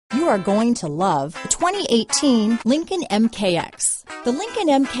you are going to love the 2018 Lincoln MKX. The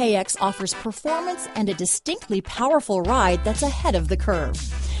Lincoln MKX offers performance and a distinctly powerful ride that's ahead of the curve.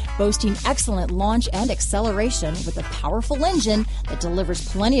 Boasting excellent launch and acceleration with a powerful engine that delivers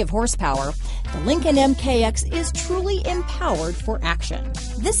plenty of horsepower, the Lincoln MKX is truly empowered for action.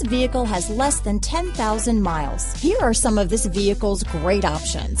 This vehicle has less than 10,000 miles. Here are some of this vehicle's great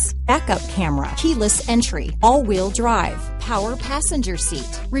options: backup camera, keyless entry, all-wheel drive, power passenger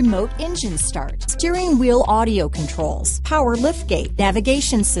seat, remote engine start, steering wheel audio controls, power liftgate,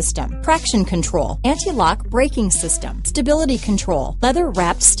 navigation system, traction control, anti-lock braking system, stability control,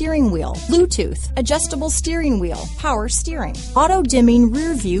 leather-wrapped steering wheel, Bluetooth, adjustable steering wheel, power steering, auto-dimming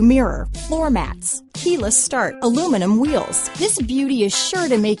rear view mirror, floor mats, keyless start, aluminum wheels. This beauty is sure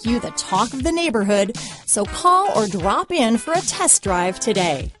to make you the talk of the neighborhood, so call or drop in for a test drive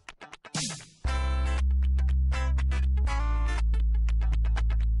today.